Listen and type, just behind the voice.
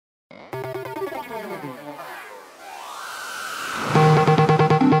Hey,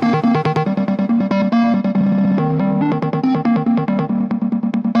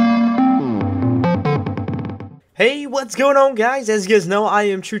 what's going on, guys? As you guys know, I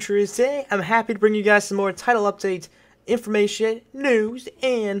am TrueTriz. Today, I'm happy to bring you guys some more title updates, information, news,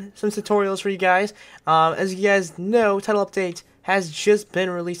 and some tutorials for you guys. As you guys know, title update has just been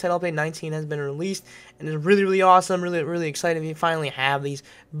released. Title update 19 has been released, and it's really awesome. Really excited. We finally have these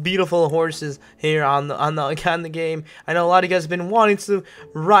beautiful horses here on the game. I know a lot of you guys have been wanting to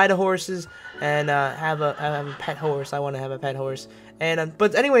ride horses and have a pet horse. I want to have a pet horse. And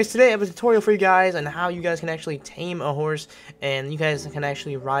but anyways, today I have a tutorial for you guys on how you guys can actually tame a horse, and you guys can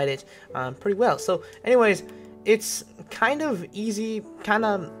actually ride it pretty well. So anyways, it's kind of easy, I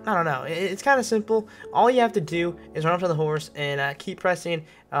don't know, it's kind of simple. All you have to do is run up to the horse and keep pressing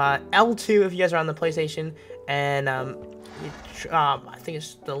L2 if you guys are on the PlayStation, and I think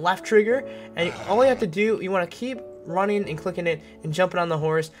it's the left trigger, and all you have to do, you want to keep running and clicking it and jumping on the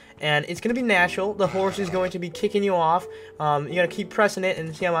horse, and it's going to be natural. The horse is going to be kicking you off. You got to keep pressing it,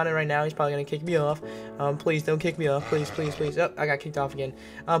 and see, I'm on it right now. He's probably going to kick me off. Please don't kick me off, please. Oh, I got kicked off again.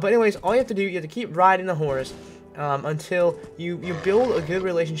 But anyways, all you have to do, you have to keep riding the horse until you build a good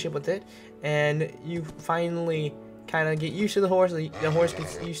relationship with it, and you finally kind of get used to the horse. The horse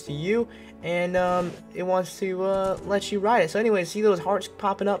gets used to you, and it wants to let you ride it. So anyways, see those hearts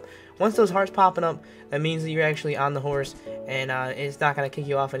popping up? Once those hearts popping up, that means that you're actually on the horse, and it's not gonna kick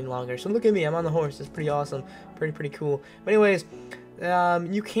you off any longer. So look at me, I'm on the horse. It's pretty awesome, pretty cool. But anyways,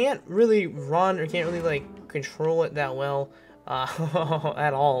 you can't really run, or can't really like control it that well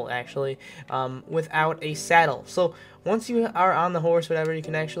at all, actually, without a saddle. So once you are on the horse, whatever, you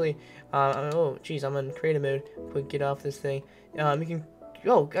can actually oh geez, I'm in creative mode. Quick, get off this thing. You can,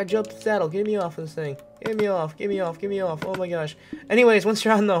 oh, I jumped the saddle. Get me off of this thing. Get me off. Oh my gosh. Anyways, once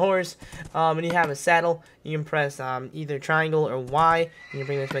you're on the horse and you have a saddle, you can press either triangle or Y, and you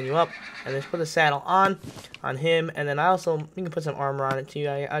bring this menu up, and just put the saddle on him. And then you can put some armor on it too.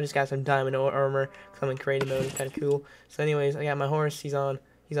 I just got some diamond armor because I'm in creative mode. It's kind of cool. So anyways, I got my horse. He's on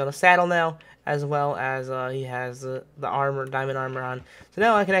a saddle now, as well as he has the armor, diamond armor on. So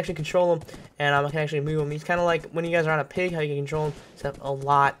now I can actually control him, and I can actually move him. He's kind of like when you guys are on a pig, how you can control him, except a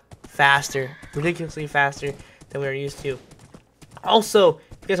lot faster, ridiculously faster than we were used to. Also,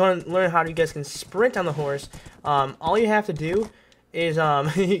 if you guys want to learn how you guys can sprint on the horse, all you have to do is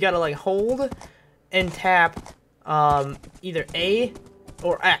you gotta like hold and tap either A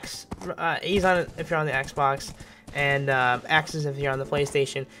or X. A's on it if you're on the Xbox, and X is if you're on the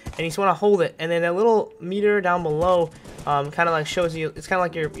PlayStation, and you just want to hold it, and then that little meter down below kind of like shows you, it's kind of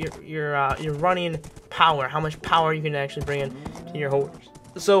like your running power, how much power you can actually bring in to your horse.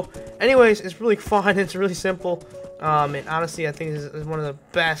 So anyways, it's really fun, it's really simple, and honestly I think this is one of the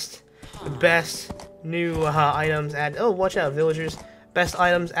best new items added. Oh, watch out, villagers. Best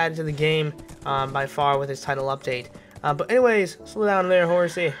items added to the game by far with this title update. But anyways, slow down there,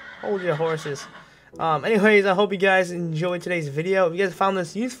 horsey. Hold your horses. Anyways, I hope you guys enjoyed today's video. If you guys found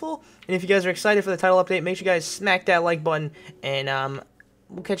this useful, and if you guys are excited for the title update, make sure you guys smack that like button, and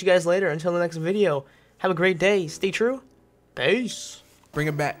we'll catch you guys later. Until the next video, have a great day. Stay true. Peace. Bring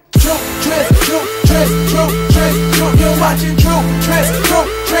it back. TrueTriz. You're watching TrueTriz.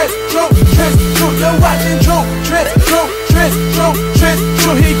 You're watching TrueTriz.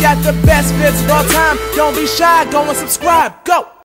 He got the best bits of all time. Don't be shy, go and subscribe. Go.